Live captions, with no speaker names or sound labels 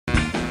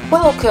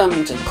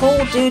Welcome to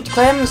Cool Dude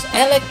Clem's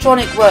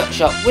Electronic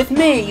Workshop with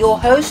me, your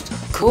host,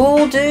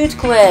 Cool Dude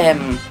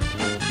Clem.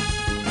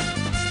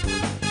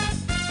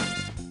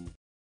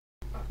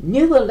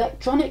 New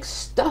electronic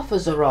stuff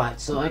has arrived,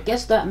 so I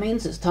guess that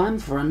means it's time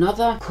for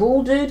another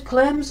Cool Dude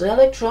Clem's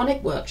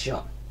Electronic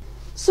Workshop.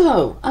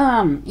 So,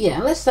 yeah,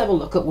 let's have a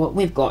look at what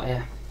we've got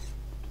here.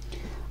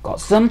 Got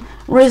some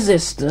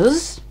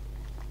resistors,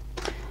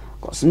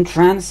 got some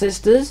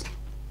transistors.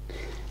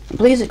 And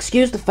please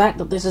excuse the fact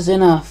that this is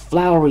in a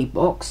flowery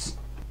box.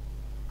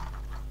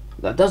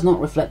 That does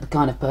not reflect the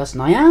kind of person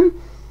I am.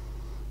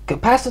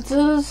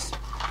 Capacitors,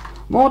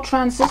 more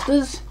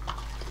transistors,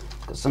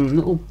 got some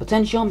little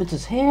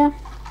potentiometers here,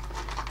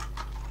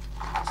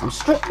 some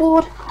strip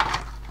board,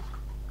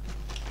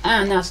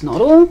 and that's not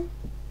all.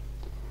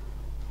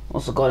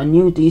 Also got a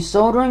new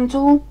desoldering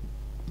tool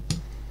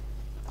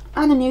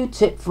and a new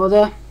tip for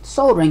the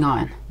soldering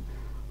iron.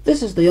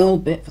 This is the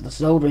old bit for the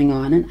soldering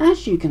iron, and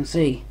as you can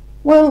see,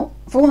 well,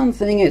 for one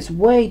thing, it's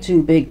way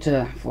too big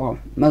for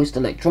most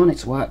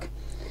electronics work,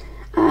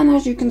 and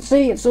as you can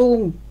see, it's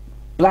all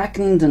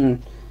blackened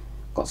and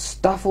got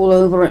stuff all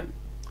over it,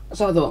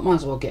 so I thought might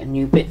as well get a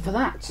new bit for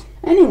that.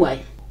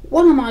 Anyway,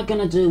 what am I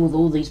going to do with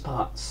all these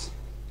parts?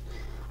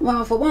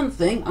 Well, for one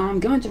thing,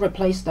 I'm going to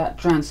replace that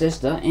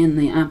transistor in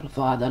the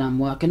amplifier that I'm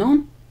working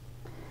on.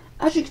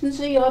 As you can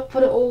see, I've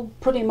put it all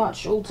pretty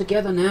much all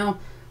together now,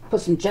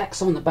 put some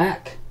jacks on the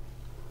back.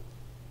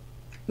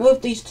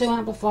 Move these two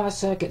amplifier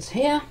circuits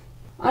here.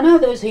 I know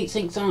those heat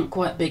sinks aren't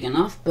quite big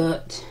enough,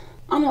 but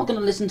I'm not going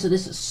to listen to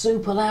this at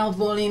super loud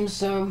volume,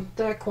 so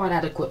they're quite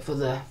adequate for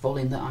the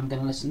volume that I'm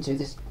going to listen to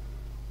this.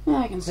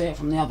 I can see it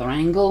from the other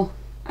angle.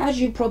 As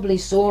you probably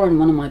saw in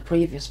one of my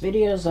previous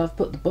videos, I've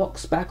put the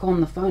box back on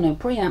the phono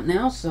preamp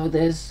now, so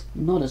there's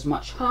not as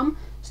much hum.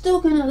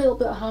 Still getting a little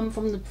bit of hum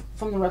from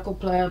the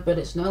record player, but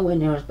it's nowhere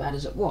near as bad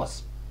as it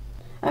was.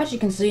 As you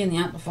can see in the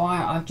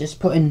amplifier, I've just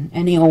put in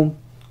any old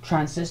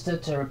transistor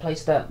to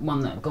replace that one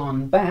that had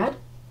gone bad.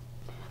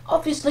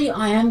 Obviously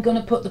I am going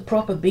to put the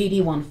proper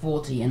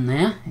BD140 in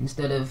there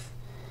instead of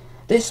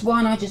this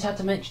one. I just had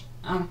to make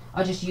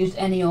I just used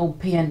any old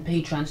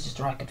PNP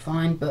transistor I could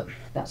find, but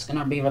that's going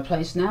to be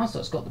replaced now,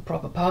 so it's got the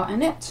proper part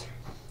in it.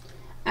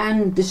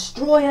 And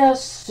Destroyer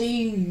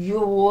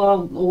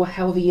or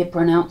however you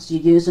pronounce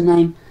your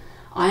username,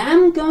 I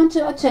am going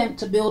to attempt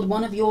to build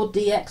one of your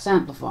DX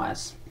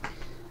amplifiers.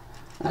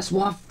 That's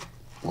what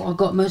I've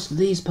got most of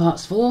these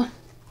parts for.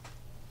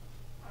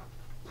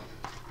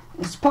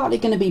 It's partly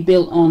going to be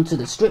built onto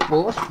the strip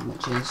board,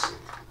 which is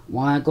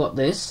why I got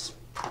this.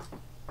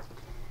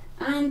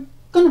 And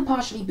going to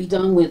partially be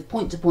done with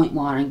point-to-point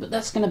wiring, but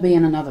that's going to be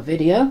in another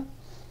video.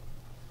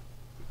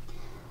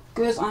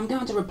 Because I'm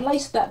going to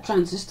replace that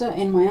transistor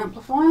in my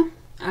amplifier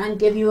and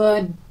give you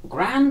a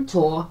grand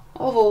tour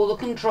of all the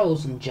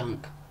controls and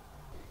junk.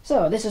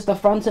 So this is the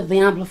front of the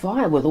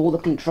amplifier with all the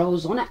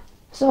controls on it.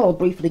 So I'll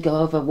briefly go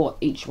over what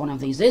each one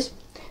of these is.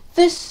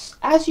 This,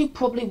 as you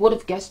probably would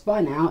have guessed by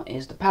now,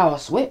 is the power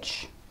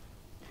switch.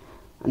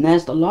 And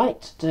there's the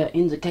light to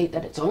indicate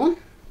that it's on.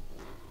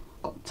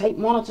 Got the tape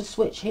monitor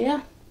switch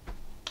here.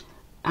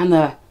 And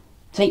the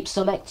tape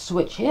select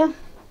switch here.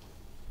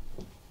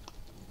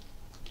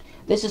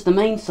 This is the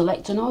main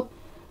selector knob.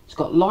 It's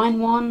got line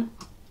 1,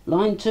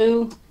 line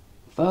 2,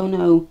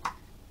 phono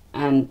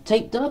and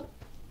tape dub.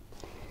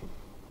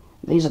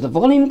 These are the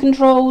volume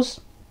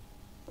controls.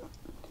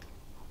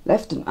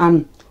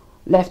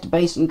 Left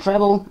bass and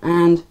treble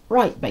and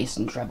right bass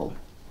and treble.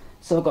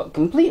 So I've got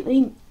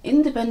completely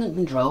independent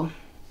control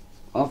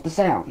of the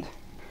sound.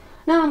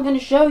 Now I'm going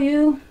to show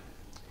you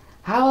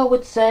how I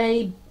would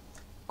say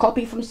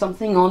copy from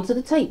something onto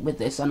the tape with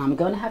this, and I'm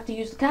going to have to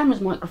use the camera's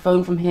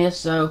microphone from here,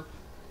 so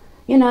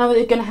you know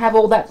they're going to have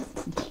all that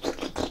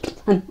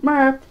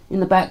and in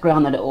the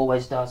background that it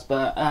always does,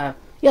 but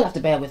you'll have to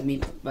bear with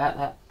me about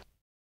that.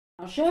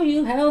 I'll show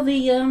you how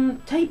the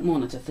tape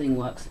monitor thing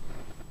works.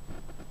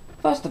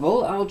 First of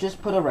all, I'll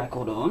just put a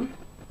record on.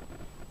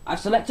 I've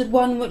selected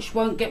one which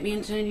won't get me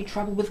into any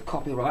trouble with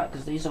copyright,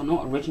 because these are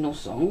not original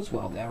songs.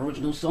 Well, they're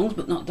original songs,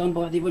 but not done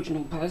by the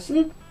original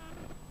person.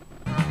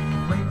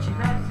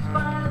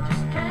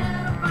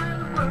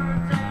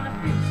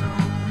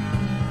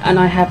 And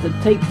I have the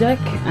tape deck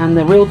and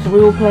the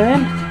reel-to-reel player.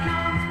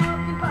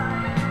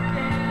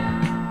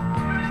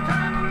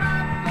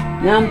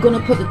 Now I'm going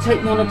to put the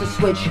tape monitor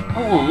switch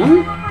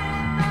on,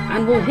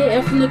 and we'll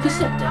hear from the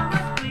cassette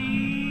deck.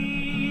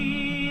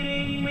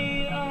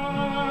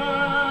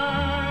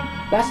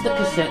 That's the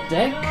cassette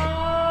deck.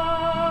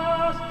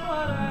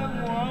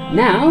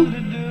 Now,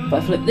 if I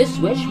flip this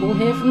switch, we'll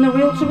hear from the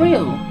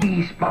reel-to-reel.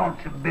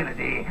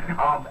 Responsibility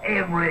of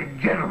every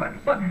gentleman,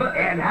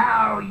 and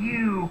how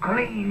you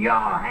clean your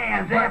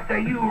hands after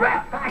you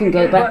wrap. You can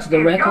go back to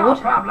the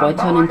record by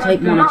turning tape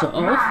monitor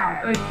off.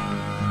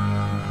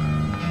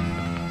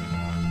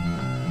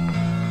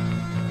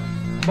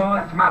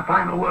 That's my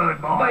final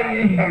word, boy.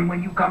 And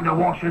when you come to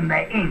washing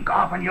the ink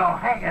off in your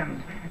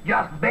hands,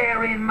 just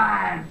bear in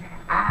mind,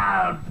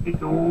 I'll be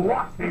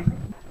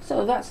washing.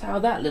 So that's how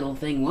that little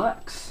thing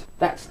works.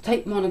 That's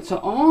tape monitor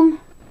on,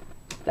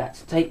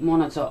 That's tape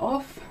monitor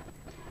off,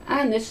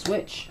 and this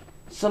switch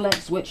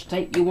selects which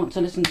tape you want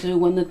to listen to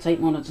when the tape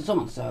monitor's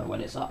on. So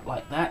when it's up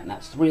like that,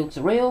 that's reel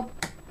to reel.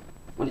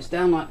 When it's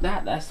down like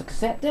that, that's the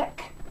cassette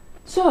deck.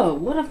 So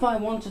what if I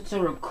wanted to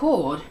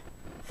record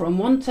from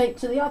one tape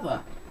to the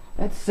other?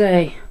 Let's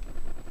say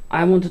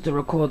I wanted to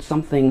record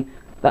something,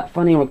 that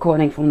funny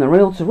recording from the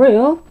reel to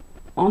reel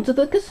onto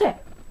the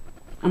cassette.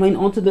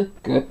 Onto the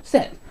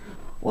cassette.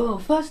 Well,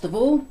 first of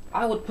all,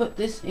 I would put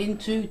this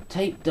into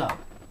tape dub.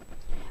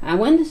 And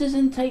when this is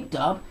in tape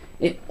dub,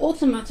 it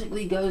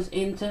automatically goes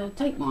into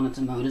tape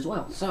monitor mode as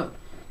well. So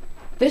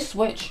this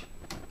switch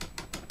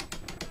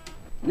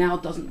now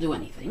doesn't do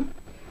anything,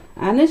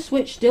 and this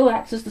switch still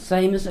acts as the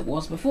same as it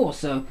was before.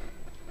 So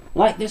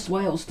like this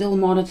way it'll still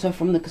monitor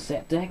from the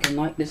cassette deck, and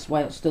like this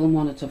way it'll still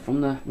monitor from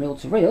the reel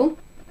to reel,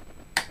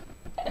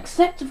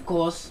 except of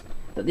course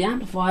that the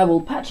amplifier will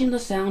patch in the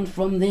sound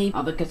from the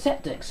other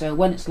cassette deck. So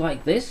when it's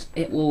like this,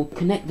 it will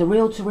connect the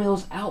reel to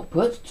reel's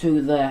output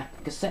to the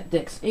cassette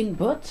deck's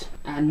input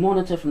and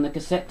monitor from the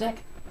cassette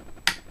deck.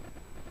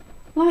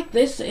 Like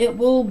this, it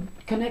will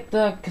connect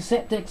the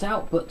cassette deck's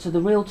output to the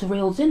reel to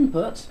reel's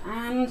input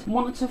and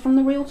monitor from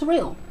the reel to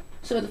reel.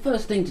 So the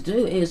first thing to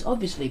do is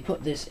obviously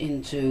put this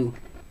into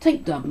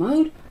tape dub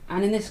mode,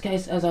 and in this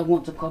case, as I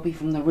want to copy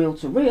from the reel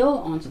to reel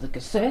onto the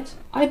cassette,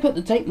 I put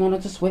the tape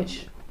monitor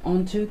switch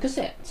onto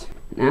cassette.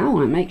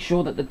 Now I make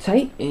sure that the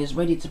tape is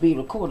ready to be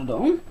recorded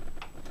on.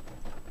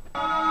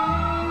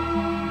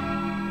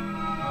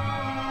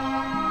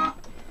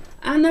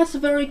 And that's a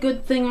very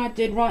good thing I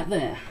did right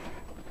there,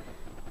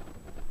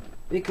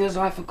 because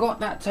I forgot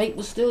that tape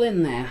was still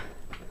in there,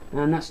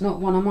 and that's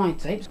not one of my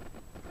tapes.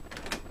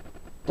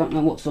 Don't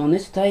know what's on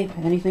this tape.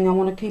 Anything I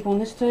want to keep on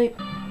this tape?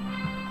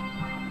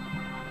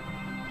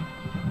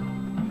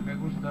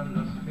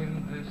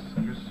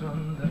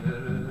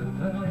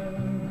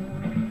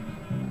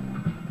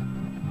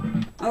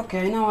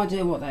 Okay, no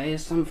idea what that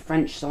is. Some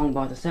French song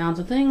by the sounds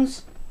of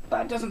things.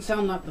 But it doesn't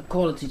sound like the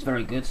quality's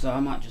very good, so I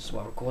might just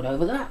well record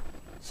over that.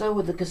 So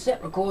with the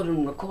cassette recorder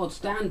and record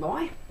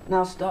standby,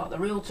 now start the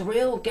reel to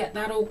reel, get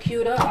that all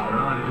queued up.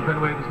 It's been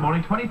away this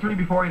morning, 23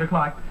 before 8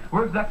 o'clock.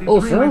 We're exactly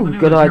also,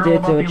 good idea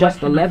to adjust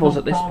the levels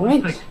at this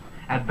point.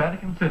 At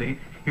Vatican City,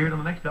 here to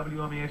the next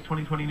WMEX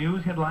 2020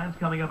 news headlines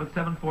coming up at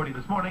 7:40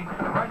 this morning,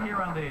 right here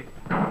on the...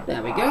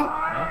 There we go.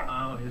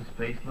 Uh-oh, his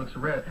face looks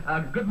red.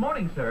 Good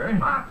morning, sir.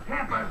 My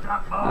temper's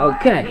up, boy.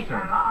 Okay. Yes, sir.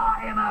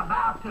 I am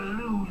about to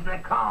lose the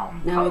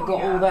calm. Now we've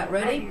got all that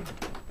ready.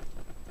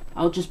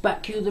 I'll just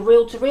back cue the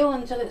reel to reel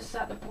until it's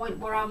at the point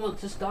where I want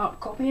to start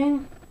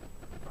copying.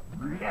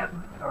 Yes,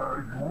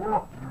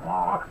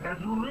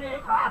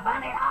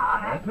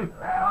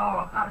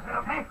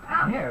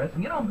 Here,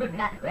 you know, but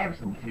not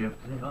some chips.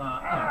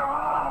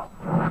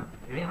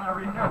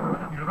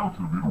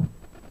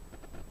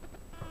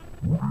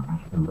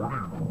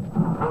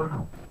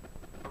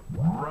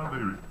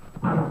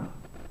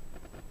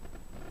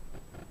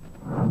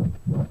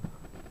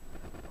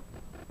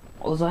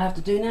 All I have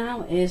to do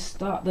now is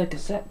start the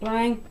cassette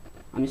playing.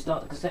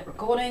 Start the cassette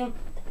recording.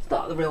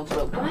 Start the reel to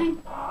reel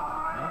playing.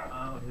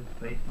 His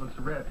face looks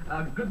red.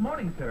 Good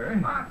morning, sir.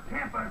 My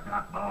temper's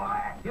up, boy.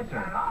 Yes, sir.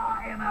 And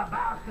I am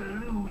about to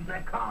lose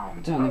the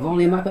calm. Turn the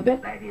volume up a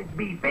bit. That is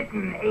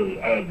befitting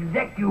a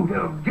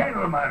executive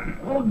gentleman.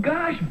 Oh,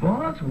 gosh,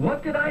 boss,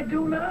 what did I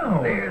do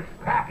now? This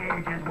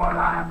package is what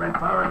I'm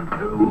referring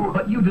to.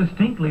 But you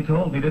distinctly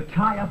told me to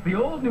tie up the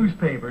old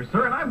newspaper,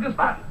 sir, and I'm just...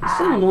 But The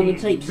sound on the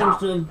tape I seems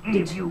to have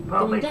give you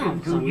gone permission down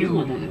for to some reason.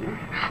 I don't use know.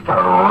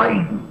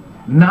 string.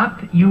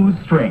 Not use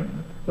string.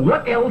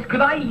 What else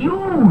could I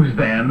use,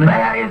 then?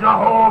 There is a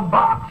whole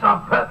box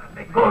of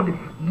perfectly good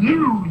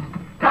used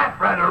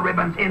typewriter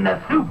ribbons in the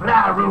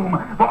supply room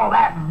for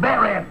that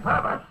very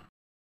purpose.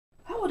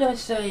 How would I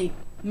say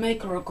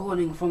make a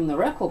recording from the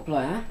record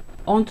player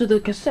onto the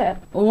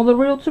cassette or the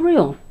reel to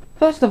reel?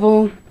 First of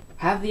all,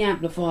 have the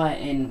amplifier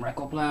in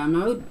record player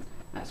mode.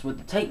 That's with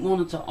the tape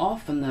monitor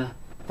off and the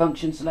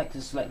function selector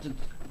selected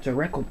to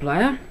record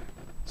player.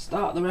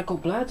 Start the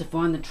record player to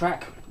find the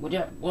track,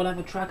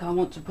 whatever track I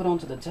want to put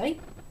onto the tape.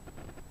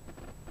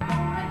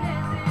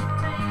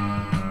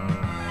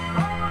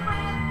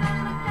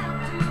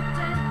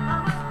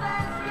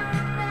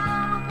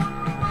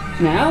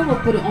 Now we'll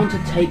put it onto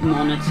tape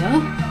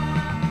monitor.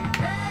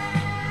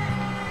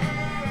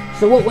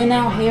 So what we're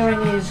now hearing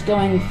is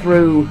going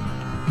through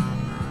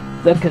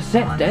the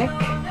cassette deck.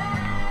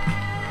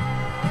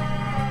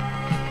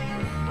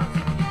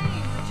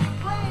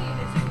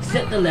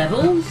 Set the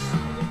levels.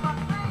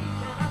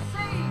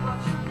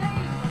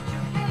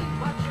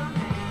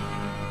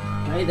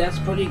 Okay, that's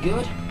pretty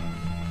good.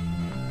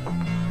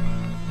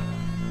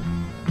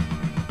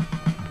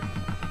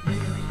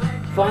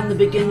 Find the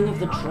beginning of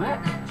the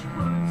track.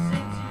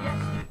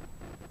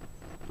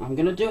 I'm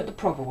going to do it the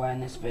proper way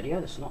in this video.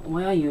 That's not the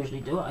way I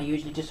usually do it. I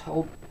usually just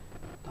hold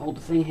the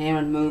thing here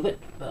and move it,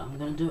 but I'm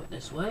going to do it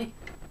this way.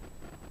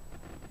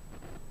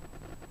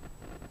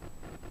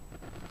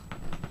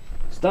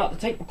 Start the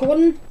tape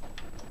recording.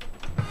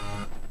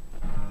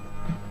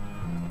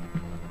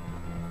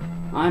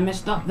 I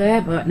messed up there,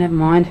 but never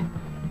mind.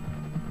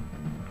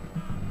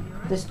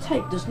 This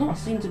tape does not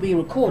seem to be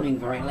recording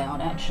very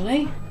loud,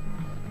 actually.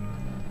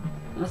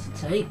 That's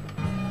the tape.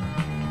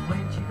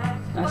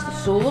 That's the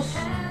source.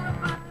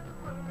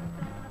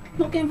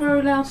 Not getting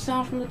very loud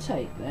sound from the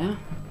tape there.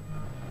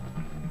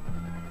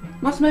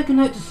 Must make a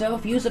note to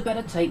self, use a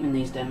better tape in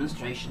these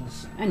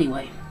demonstrations.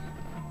 Anyway.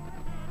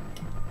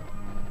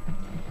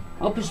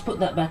 I'll just put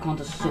that back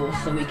onto source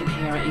so we can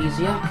hear it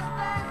easier.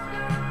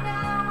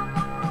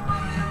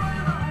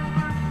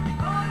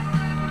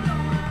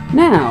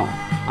 Now,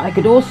 I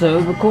could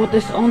also record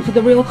this onto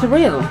the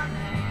reel-to-reel.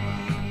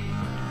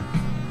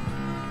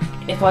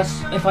 If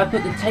I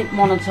put the tape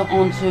monitor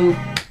onto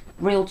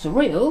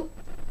reel-to-reel,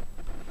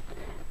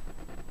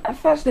 at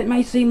first it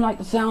may seem like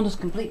the sound is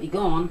completely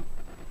gone,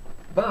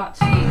 but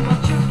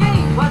What's your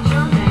name? What's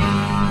your name?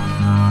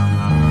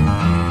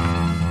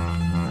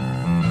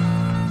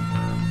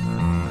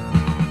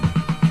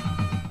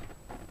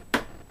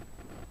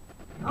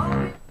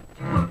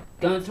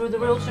 going through the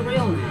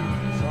reel-to-reel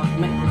now, so I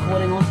can make a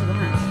recording onto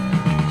that.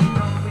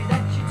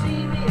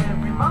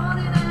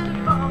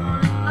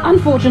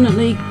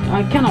 Unfortunately,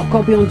 I cannot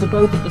copy onto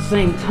both at the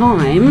same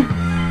time.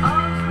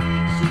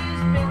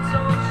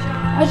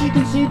 As you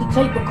can see, the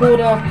tape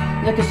recorder,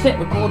 the cassette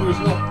recorder, is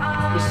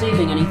not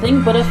receiving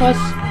anything, but if I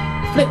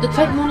flip the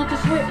tape monitor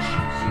switch,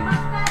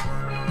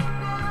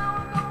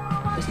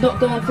 it's not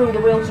going through the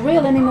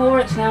reel-to-reel anymore,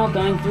 it's now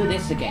going through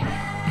this again.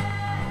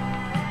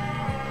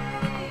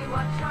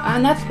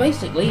 And that's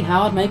basically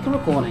how I'd make a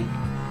recording.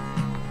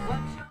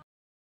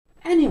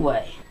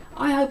 Anyway,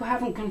 I hope I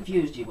haven't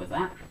confused you with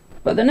that.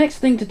 But the next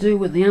thing to do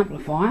with the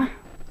amplifier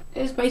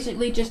is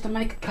basically just to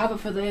make a cover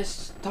for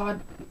this,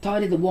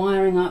 tidy the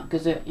wiring up,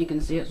 because you can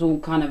see it's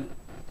all kind of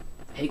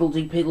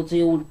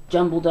higgledy-piggledy, all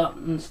jumbled up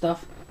and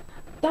stuff.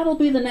 That'll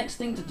be the next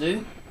thing to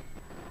do.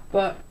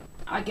 But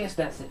I guess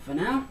that's it for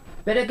now.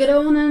 Better get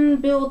on and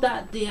build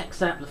that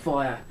DX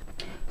amplifier.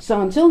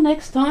 So until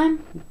next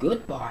time,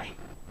 goodbye.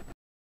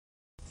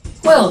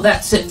 Well,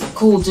 that's it for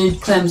Cool Dude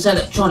Clem's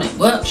Electronic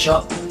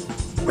Workshop.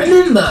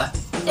 Remember,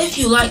 if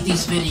you like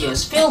these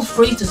videos, feel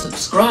free to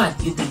subscribe,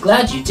 you'll be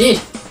glad you did.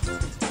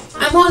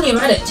 And while you're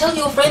at it, tell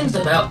your friends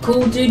about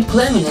Cool Dude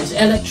Clem and his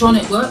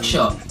Electronic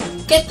Workshop.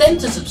 Get them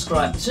to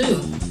subscribe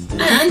too.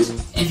 And,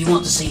 if you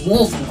want to see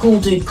more from Cool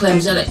Dude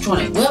Clem's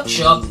Electronic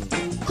Workshop,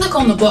 click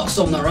on the box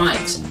on the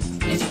right.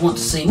 If you want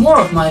to see more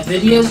of my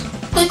videos,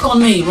 click on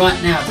me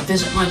right now to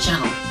visit my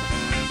channel.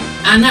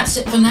 And that's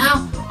it for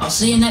now. I'll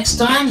see you next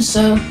time,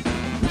 so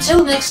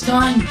until next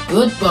time,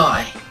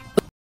 goodbye.